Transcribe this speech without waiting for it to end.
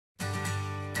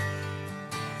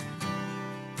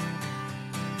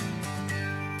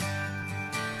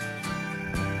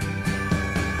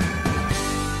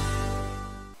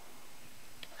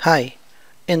Hi,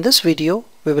 in this video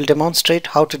we will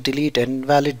demonstrate how to delete an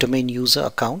invalid domain user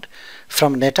account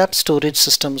from NetApp storage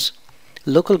system's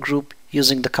local group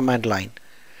using the command line.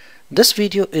 This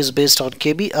video is based on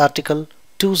KB article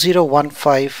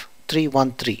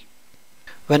 2015313.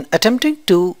 When attempting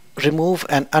to remove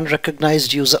an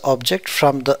unrecognized user object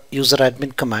from the user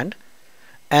admin command,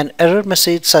 an error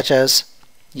message such as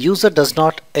user does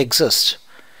not exist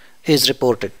is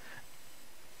reported.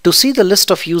 To see the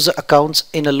list of user accounts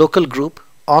in a local group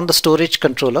on the storage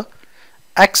controller,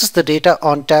 access the Data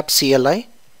ONTAP CLI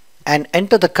and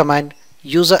enter the command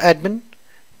useradmin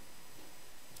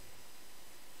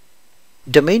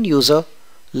domain user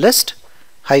list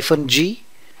 -g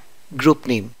group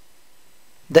name.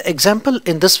 The example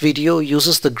in this video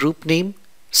uses the group name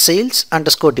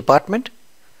sales_department,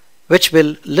 which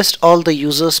will list all the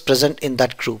users present in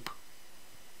that group.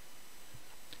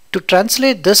 To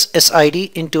translate this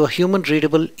SID into a human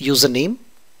readable username,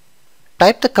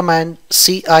 type the command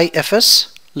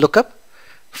cifs lookup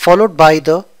followed by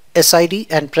the SID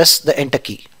and press the enter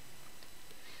key.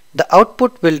 The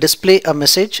output will display a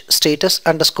message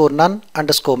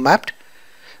status_none_mapped.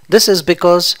 This is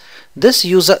because this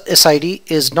user SID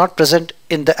is not present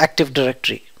in the Active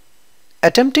Directory.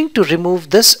 Attempting to remove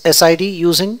this SID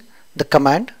using the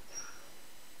command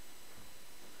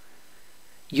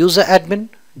useradmin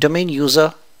domain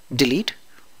user delete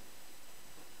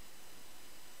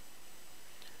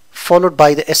followed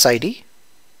by the SID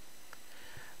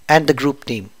and the group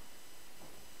name.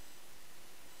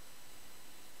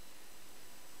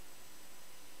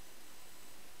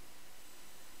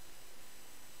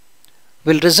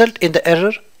 Will result in the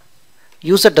error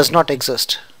user does not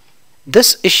exist.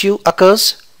 This issue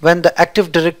occurs when the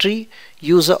Active Directory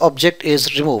user object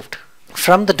is removed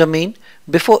from the domain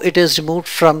before it is removed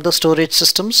from the storage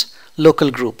system's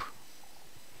local group.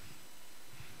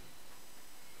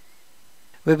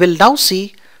 We will now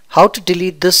see how to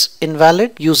delete this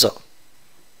invalid user.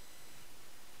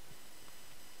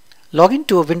 Log in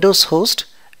to a Windows host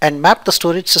and map the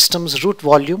storage system's root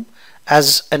volume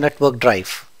as a network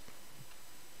drive.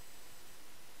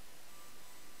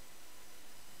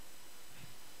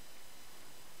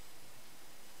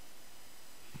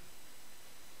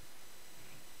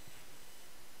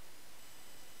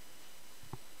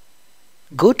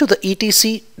 Go to the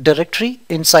etc directory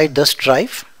inside this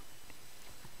drive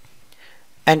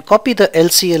and copy the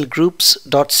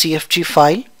lclgroups.cfg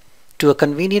file to a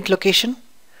convenient location.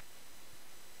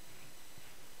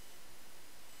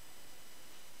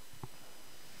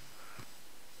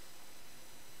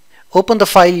 Open the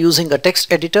file using a text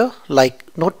editor like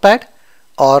Notepad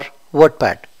or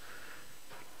WordPad.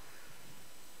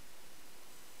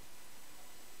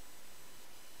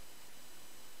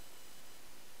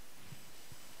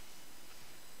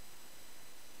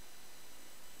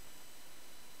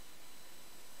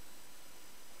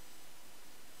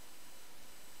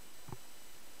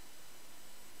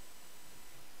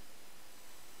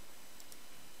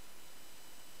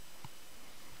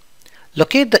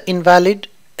 Locate the invalid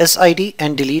SID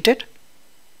and delete it.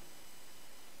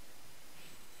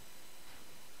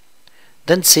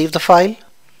 Then save the file.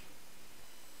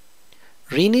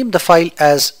 Rename the file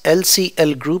as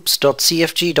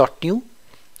lclgroups.cfg.new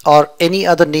or any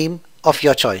other name of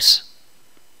your choice.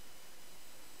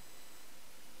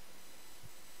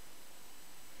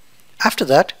 After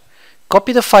that,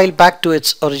 copy the file back to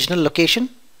its original location.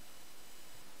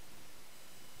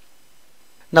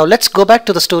 Now let's go back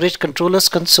to the storage controller's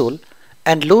console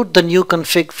and load the new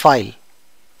config file.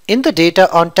 In the Data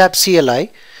ONTAP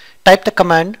CLI, type the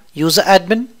command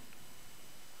useradmin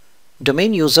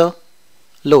domain user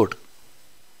load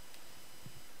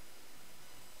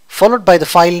followed by the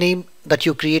file name that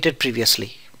you created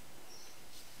previously.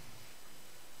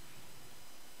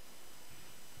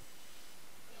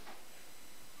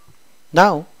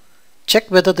 Now check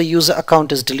whether the user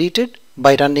account is deleted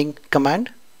by running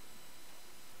command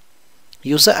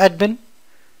useradmin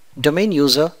domain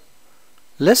user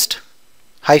list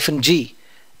 -g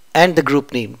and the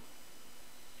group name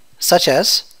such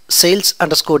as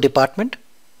sales_department.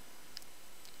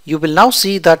 You will now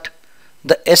see that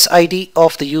the SID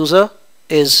of the user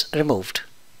is removed.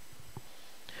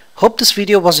 Hope this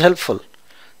video was helpful.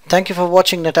 Thank you for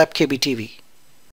watching NetApp KB TV.